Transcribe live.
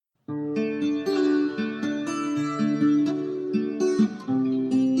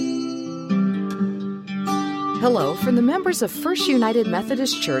Hello from the members of First United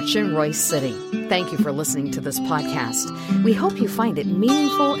Methodist Church in Royse City. Thank you for listening to this podcast. We hope you find it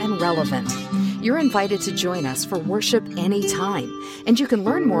meaningful and relevant. You're invited to join us for worship anytime, and you can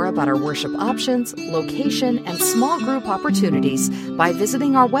learn more about our worship options, location, and small group opportunities by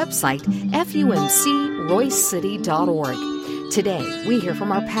visiting our website, fumcroysecity.org. Today, we hear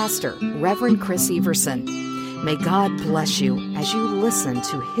from our pastor, Reverend Chris Everson. May God bless you as you listen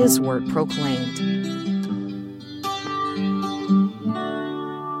to His word proclaimed.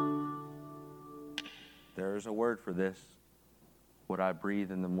 There is a word for this, what I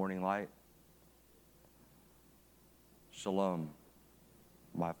breathe in the morning light. Shalom.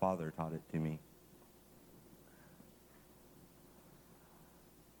 My father taught it to me.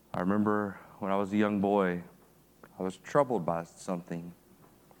 I remember when I was a young boy, I was troubled by something.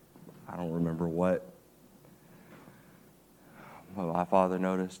 I don't remember what. But my father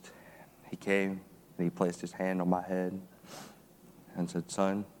noticed. He came and he placed his hand on my head and said,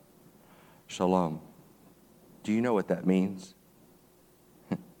 "Son, shalom. Do you know what that means?"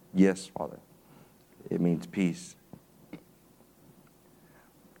 "Yes, Father. It means peace."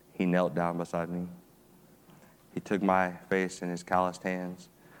 He knelt down beside me. He took my face in his calloused hands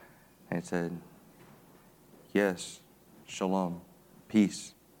and said, "Yes, shalom,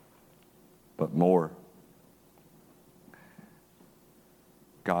 peace, but more.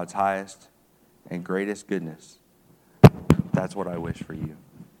 God's highest and greatest goodness. That's what I wish for you."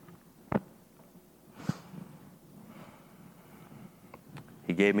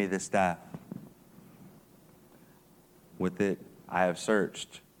 He gave me this staff. With it, I have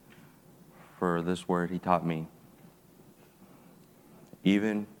searched for this word he taught me.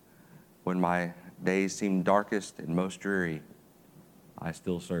 Even when my days seemed darkest and most dreary, I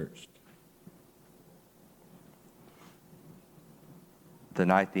still searched. The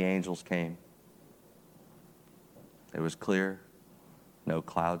night the angels came, it was clear, no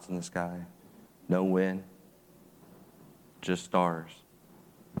clouds in the sky, no wind, just stars.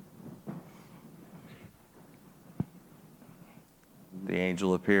 The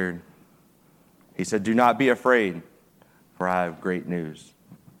angel appeared. He said, "Do not be afraid, for I have great news.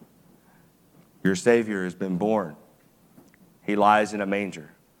 Your Savior has been born. He lies in a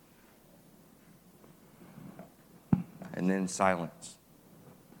manger." And then silence,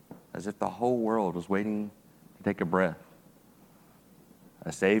 as if the whole world was waiting to take a breath.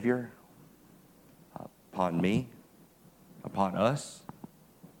 A Savior upon me, upon us.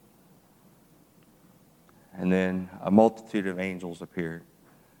 And then a multitude of angels appeared,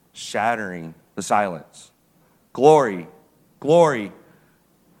 shattering the silence. Glory, glory,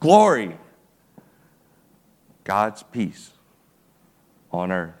 glory. God's peace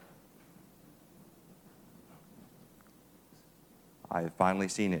on earth. I have finally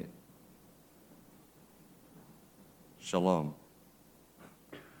seen it. Shalom.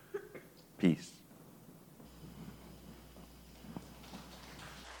 Peace.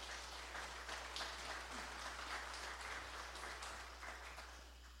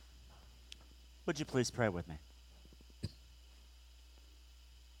 Would you please pray with me?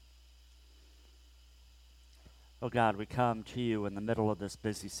 Oh God, we come to you in the middle of this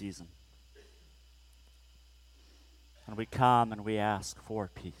busy season. And we come and we ask for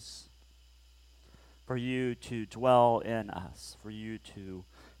peace. For you to dwell in us. For you to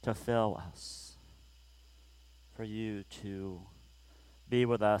fill us. For you to be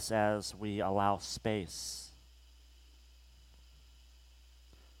with us as we allow space.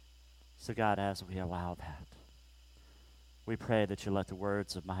 So God, as we allow that, we pray that you let the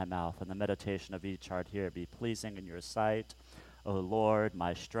words of my mouth and the meditation of each heart here be pleasing in your sight, O Lord,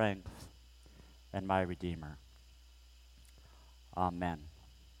 my strength and my Redeemer. Amen.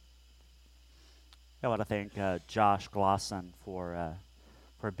 I want to thank Josh Glosson for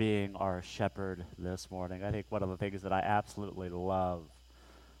being our shepherd this morning. I think one of the things that I absolutely love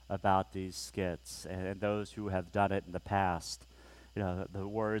about these skits and those who have done it in the past, you know, the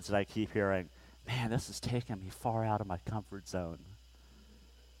words that I keep hearing, "Man, this is taking me far out of my comfort zone."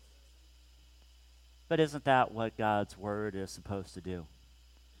 But isn't that what God's word is supposed to do?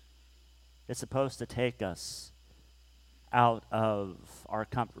 It's supposed to take us out of our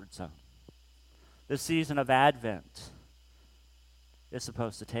comfort zone. The season of Advent is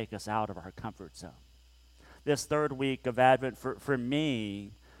supposed to take us out of our comfort zone. This third week of Advent, for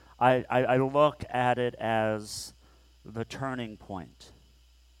me, I look at it as the turning point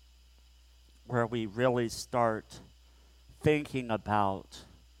where we really start thinking about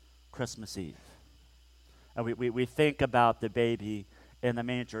Christmas Eve. And we think about the baby in the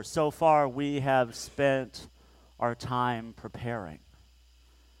manger. So far, we have spent our time preparing.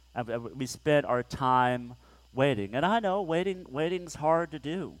 And we spent our time waiting. And I know waiting's hard to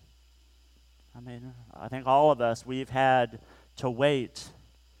do. I mean, I think all of us, we've had to wait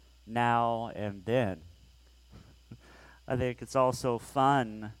now and then. I think it's also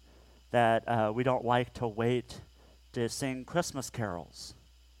fun that we don't like to wait to sing Christmas carols.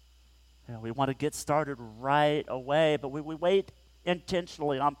 You know, we want to get started right away, but we wait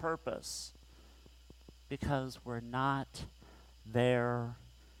intentionally on purpose because we're not there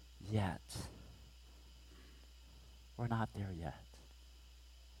yet. We're not there yet.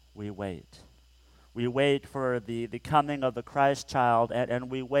 We wait. We wait for the coming of the Christ child, and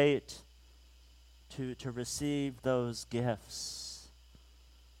we wait to receive those gifts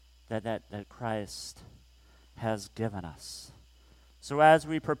that Christ has given us. So as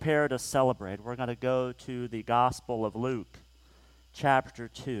we prepare to celebrate, we're going to go to the Gospel of Luke, chapter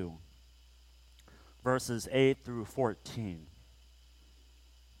 2, verses 8 through 14,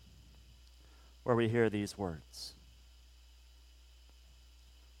 where we hear these words.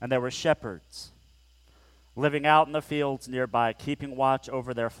 And there were shepherds living out in the fields nearby, keeping watch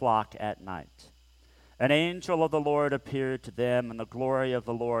over their flock at night. An angel of the Lord appeared to them, and the glory of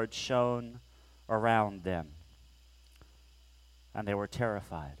the Lord shone around them. And they were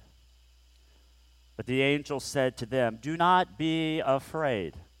terrified. But the angel said to them, "Do not be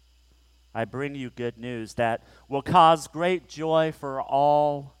afraid. I bring you good news that will cause great joy for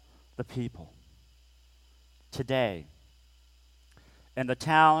all the people. Today, in the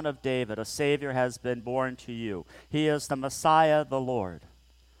town of David, a Savior has been born to you. He is the Messiah, the Lord.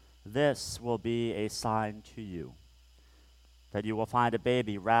 This will be a sign to you, that you will find a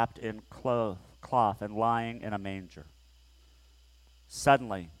baby wrapped in cloth and lying in a manger."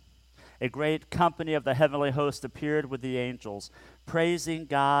 Suddenly, a great company of the heavenly host appeared with the angels, praising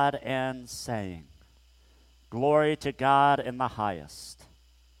God and saying, "Glory to God in the highest,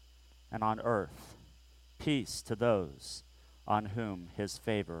 and on earth peace to those on whom his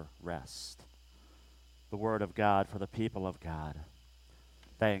favor rests." The word of God for the people of God.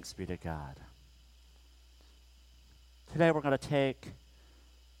 Thanks be to God. Today we're going to take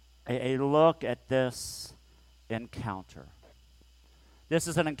a look at this encounter. This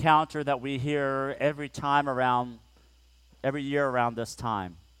is an encounter that we hear every year around this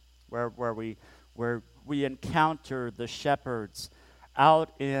time, where we encounter the shepherds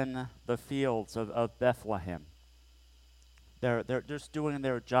out in the fields of Bethlehem. They're just doing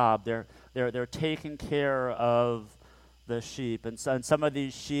their job. They're taking care of the sheep, and some of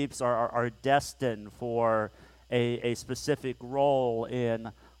these sheep are destined for a specific role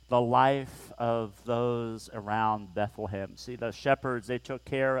in the life of those around Bethlehem. See, the shepherds, they took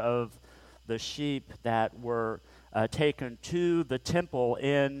care of the sheep that were taken to the temple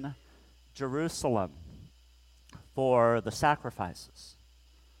in Jerusalem for the sacrifices.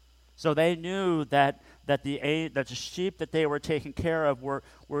 So they knew that the sheep that they were taking care of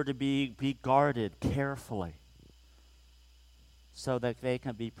were to be guarded carefully, so that they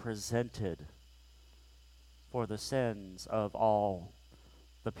can be presented for the sins of all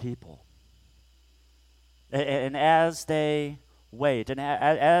the people. And as they wait, and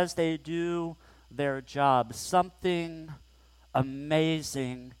as they do their job, something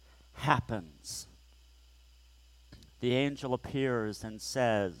amazing happens. The angel appears and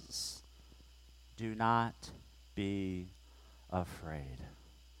says, "Do not be afraid."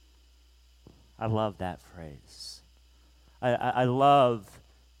 I love that phrase. I love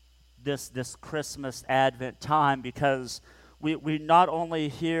this Christmas Advent time because we not only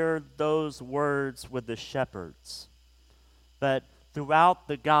hear those words with the shepherds, but throughout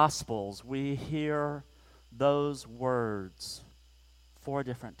the Gospels we hear those words 4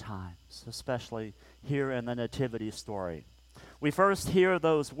 different times, especially here in the Nativity story. We first hear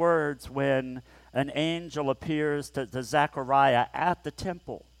those words when an angel appears to Zechariah at the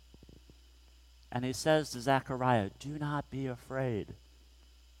temple. And he says to Zechariah, "Do not be afraid.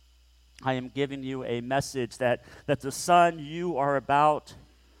 I am giving you a message that the son you are about,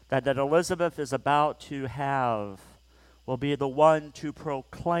 that Elizabeth is about to have, will be the one to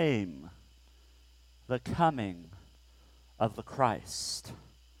proclaim the coming of the Christ."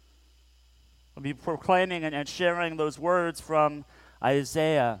 We'll be proclaiming and sharing those words from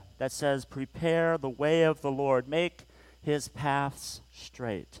Isaiah that says, "Prepare the way of the Lord, make his paths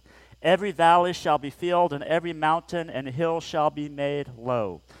straight. Every valley shall be filled, and every mountain and hill shall be made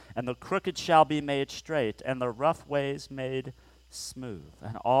low, and the crooked shall be made straight, and the rough ways made smooth,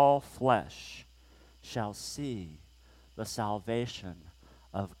 and all flesh shall see the salvation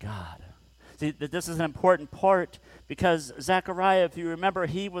of God." See, this is an important part because Zechariah, if you remember,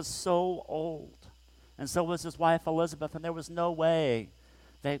 he was so old, and so was his wife Elizabeth, and there was no way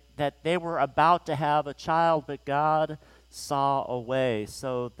that they were about to have a child, but God saw a way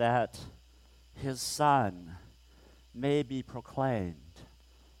so that his son may be proclaimed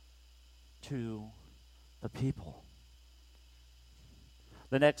to the people.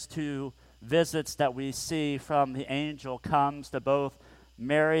 The next two visits that we see from the angel comes to both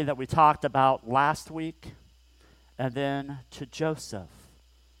Mary that we talked about last week, and then to Joseph.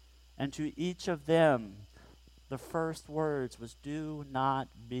 And to each of them, the first words was, "Do not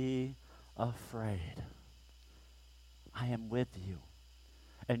be afraid. I am with you.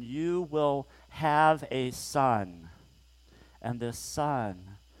 And you will have a son, and this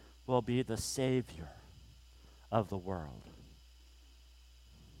son will be the Savior of the world."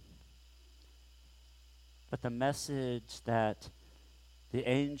 But the message that the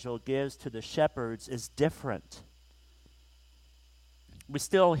angel gives to the shepherds is different. We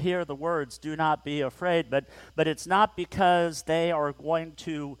still hear the words, "Do not be afraid," but it's not because they are going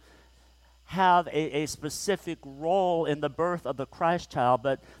to have a specific role in the birth of the Christ child,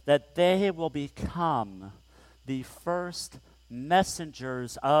 but that they will become the first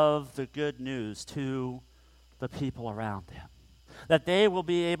messengers of the good news to the people around them. That they will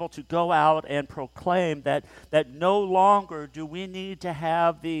be able to go out and proclaim that no longer do we need to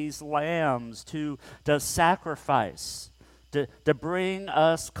have these lambs to sacrifice, to bring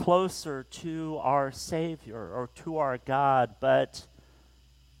us closer to our Savior or to our God, but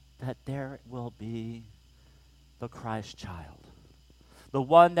that there will be the Christ child, the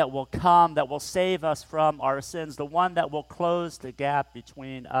one that will come, that will save us from our sins, the one that will close the gap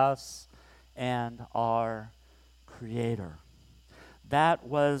between us and our Creator. That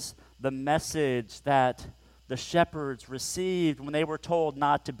was the message that the shepherds received when they were told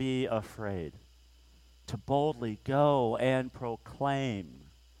not to be afraid, to boldly go and proclaim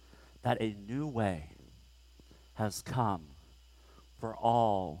that a new way has come for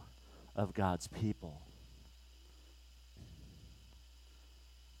all of God's people.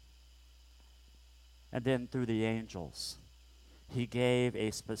 And then through the angels, they gave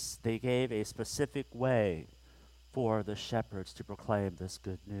a specific way for the shepherds to proclaim this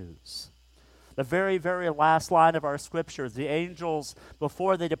good news. The very, very last line of our scriptures, the angels,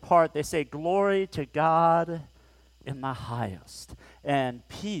 before they depart, they say, "Glory to God in the highest, and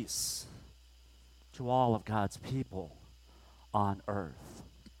peace to all of God's people on earth."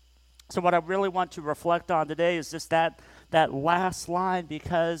 So what I really want to reflect on today is just that last line,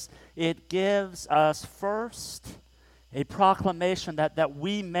 because it gives us first a proclamation that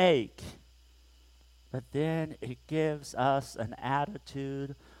we make, but then it gives us an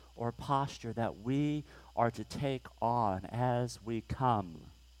attitude or posture that we are to take on as we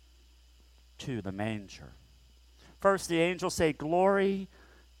come to the manger. First, the angels say, "Glory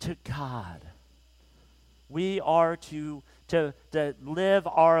to God." We are to live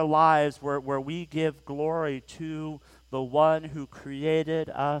our lives where we give glory to the one who created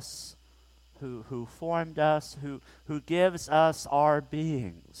us, who formed us, who gives us our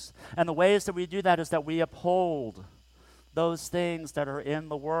beings. And the ways that we do that is that we uphold those things that are in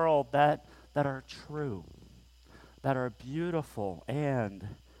the world that are true, that are beautiful,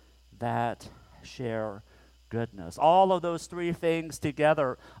 and that share goodness. All of those three things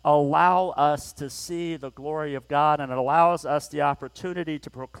together allow us to see the glory of God, and it allows us the opportunity to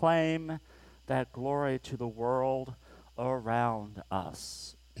proclaim that glory to the world around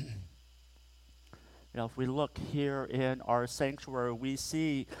us. If we look here in our sanctuary, we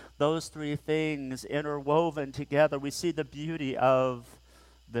see those three things interwoven together. We see the beauty of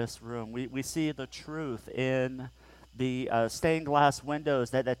this room. We see the truth in the stained glass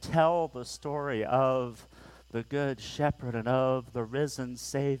windows that tell the story of the good shepherd and of the risen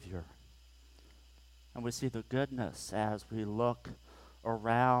Savior. And we see the goodness as we look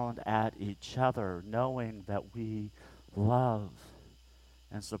around at each other, knowing that we love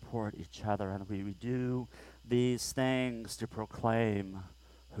and support each other, and we do these things to proclaim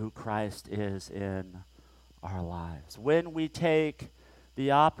who Christ is in our lives. When we take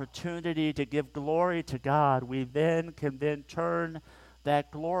the opportunity to give glory to God, we then can turn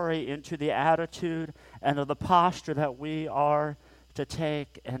that glory into the attitude and the posture that we are to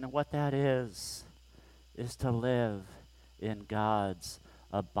take, and what that is to live in God's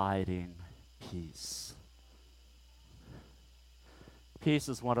abiding peace. Peace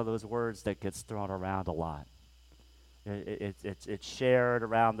is one of those words that gets thrown around a lot. It's shared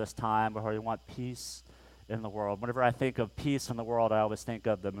around this time where we want peace in the world. Whenever I think of peace in the world, I always think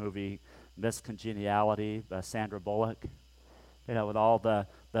of the movie Miss Congeniality by Sandra Bullock. With all the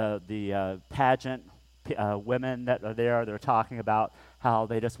pageant women that are there, they're talking about how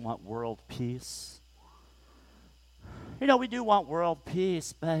they just want world peace. We do want world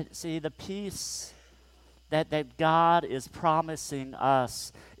peace, but see, the peace that God is promising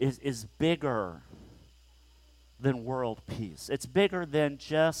us is bigger than world peace. It's bigger than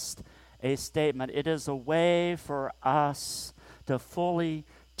just a statement. It is a way for us to fully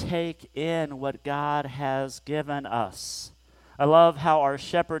take in what God has given us. I love how our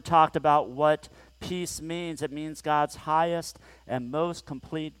shepherd talked about what peace means. It means God's highest and most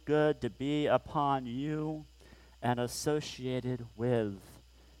complete good to be upon you and associated with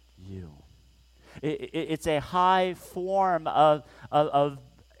you. It's a high form of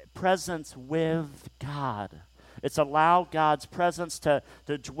presence with God. It's allowed God's presence to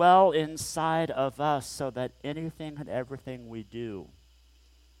dwell inside of us so that anything and everything we do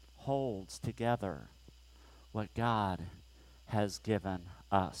holds together what God has given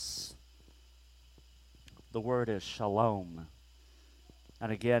us. The word is shalom.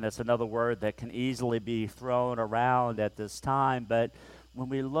 And again, it's another word that can easily be thrown around at this time, but when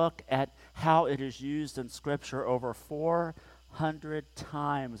we look at how it is used in Scripture, over 400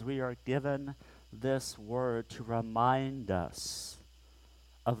 times we are given this word to remind us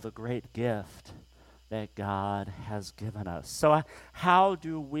of the great gift that God has given us. So how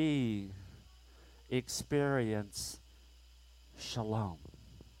do we experience shalom?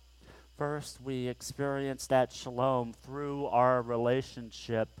 First, we experience that shalom through our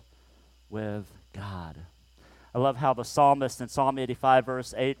relationship with God. I love how the psalmist in Psalm 85,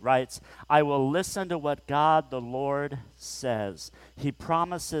 verse 8 writes, I will listen to what God the Lord says. He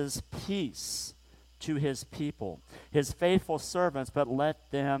promises peace to his people, his faithful servants, but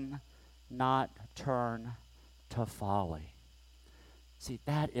let them not turn to folly. See,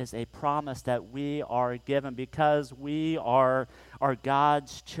 that is a promise that we are given because we are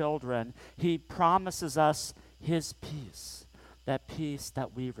God's children. He promises us his peace, that peace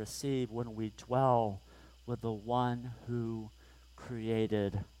that we receive when we dwell with the one who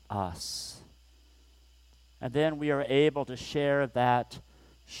created us. And then we are able to share that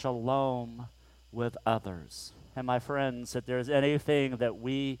shalom with others. And my friends, if there's anything that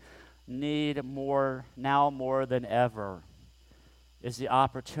we need more than ever, is the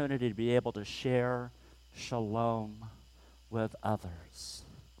opportunity to be able to share shalom with others.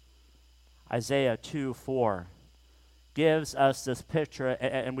 Isaiah 2:4 gives us this picture,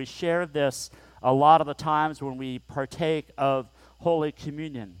 and we share this a lot of the times when we partake of Holy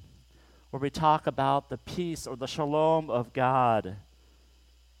Communion, where we talk about the peace or the shalom of God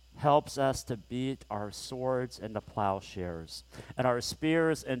helps us to beat our swords into plowshares and our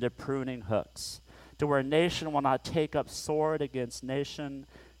spears into pruning hooks, to where nation will not take up sword against nation,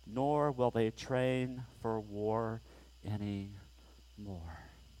 nor will they train for war anymore.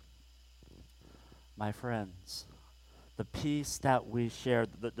 My friends, the peace that we share,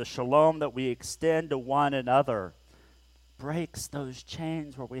 the shalom that we extend to one another, breaks those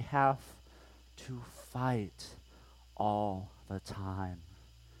chains where we have to fight all the time.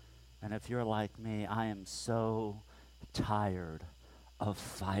 And if you're like me, I am so tired of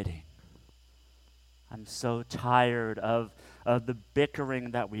fighting. I'm so tired of the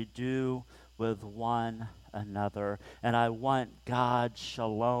bickering that we do with one another. And I want God's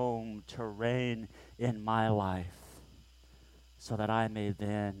shalom to reign in my life so that I may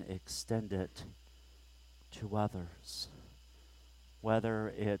then extend it to others. Whether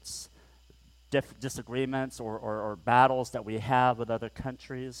it's disagreements or battles that we have with other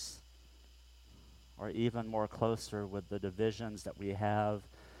countries, or even more closer with the divisions that we have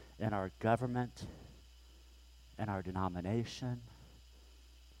in our government, in our denomination,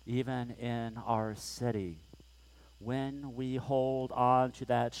 even in our city. When we hold on to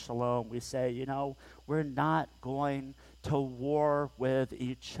that shalom, we say, we're not going to war with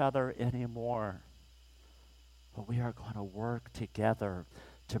each other anymore, but we are going to work together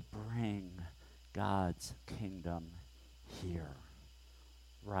to bring God's kingdom here,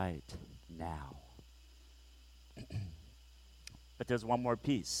 right now. But there's one more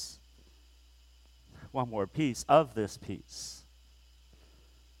piece of this peace,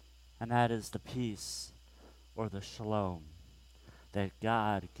 and that is the peace or the shalom that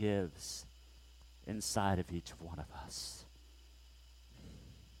God gives inside of each one of us.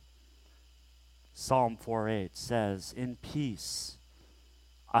 Psalm 4:8 says, in peace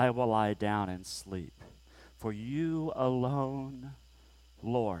I will lie down and sleep, for you alone,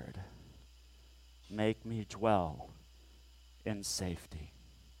 Lord, make me dwell in safety.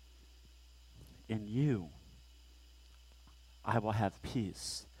 In you I will have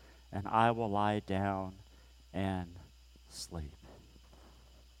peace, and I will lie down and sleep.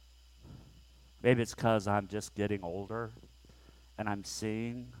 Maybe it's because I'm just getting older and I'm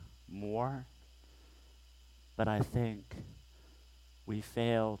seeing more, But I think we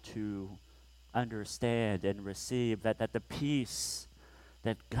fail to understand and receive that the peace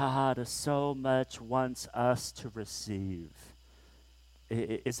that God so much wants us to receive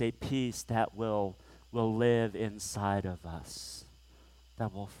is a peace that will live inside of us,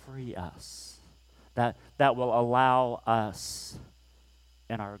 that will free us, that will allow us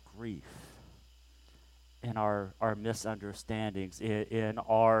in our grief, in our misunderstandings, in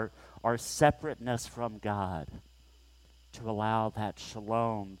our separateness from God, to allow that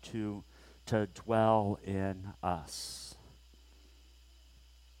shalom to dwell in us.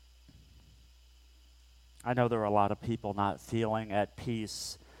 I know there are a lot of people not feeling at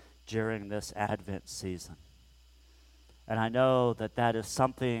peace during this Advent season. And I know that is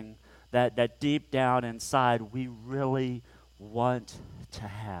something that deep down inside we really want to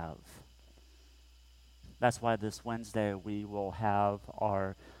have. That's why this Wednesday we will have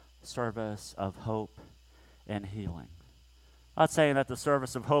our service of hope and healing. I'm not saying that the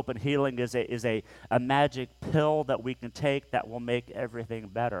service of hope and healing is a magic pill that we can take that will make everything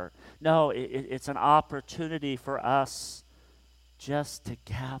better. No, it's an opportunity for us just to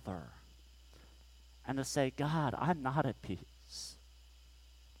gather and to say, God, I'm not at peace.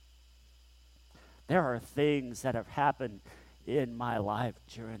 There are things that have happened in my life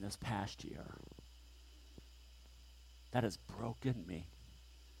during this past year that has broken me,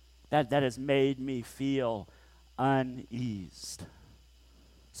 that has made me feel uneased.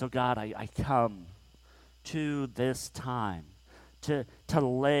 So God, I come to this time to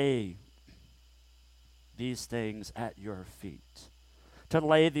lay these things at your feet, to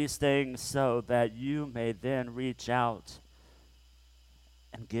lay these things so that you may then reach out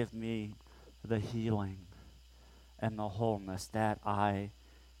and give me the healing and the wholeness that I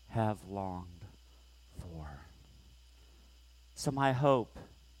have longed for. So my hope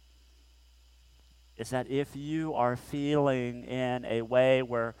is that if you are feeling in a way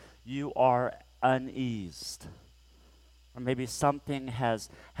where you are uneased, or maybe something has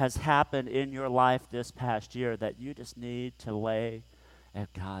happened in your life this past year that you just need to lay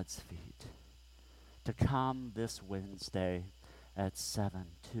at God's feet, to come this Wednesday at 7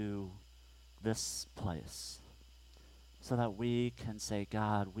 to this place so that we can say,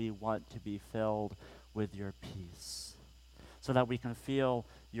 God, we want to be filled with your peace, so that we can feel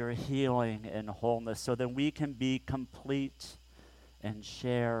your healing and wholeness, so that we can be complete and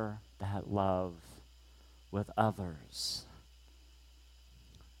share that love with others.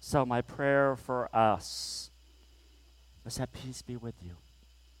 So my prayer for us is that peace be with you.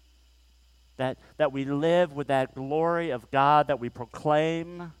 That we live with that glory of God, that we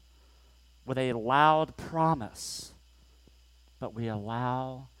proclaim with a loud promise, but we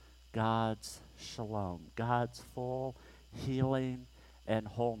allow God's shalom, God's full healing and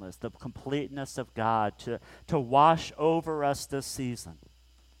wholeness, the completeness of God to wash over us this season,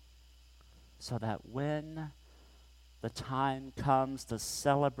 so that when the time comes to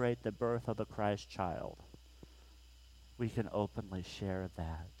celebrate the birth of the Christ child, we can openly share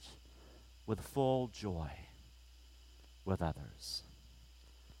that with full joy with others.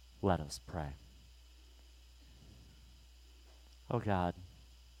 Let us pray. Oh God,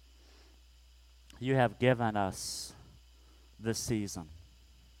 you have given us this season.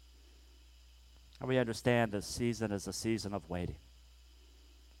 And we understand this season is a season of waiting.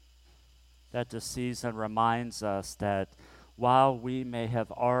 That this season reminds us that while we may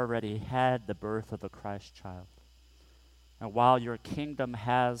have already had the birth of the Christ child, and while your kingdom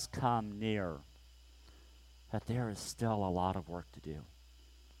has come near, that there is still a lot of work to do.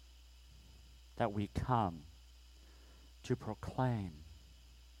 That we come to proclaim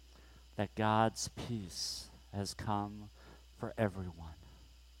that God's peace has come for everyone.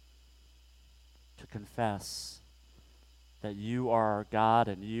 To confess that you are our God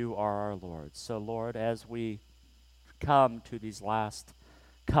and you are our Lord. So Lord, as we come to these last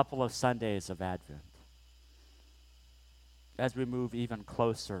couple of Sundays of Advent, as we move even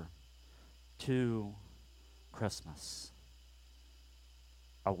closer to Christmas,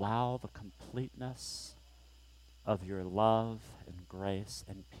 allow the completeness of your love and grace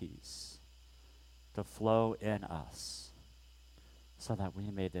and peace to flow in us, so that we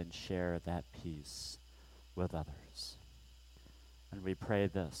may then share that peace with others. And we pray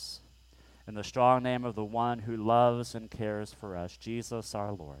this in the strong name of the one who loves and cares for us, Jesus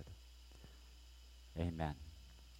our Lord. Amen.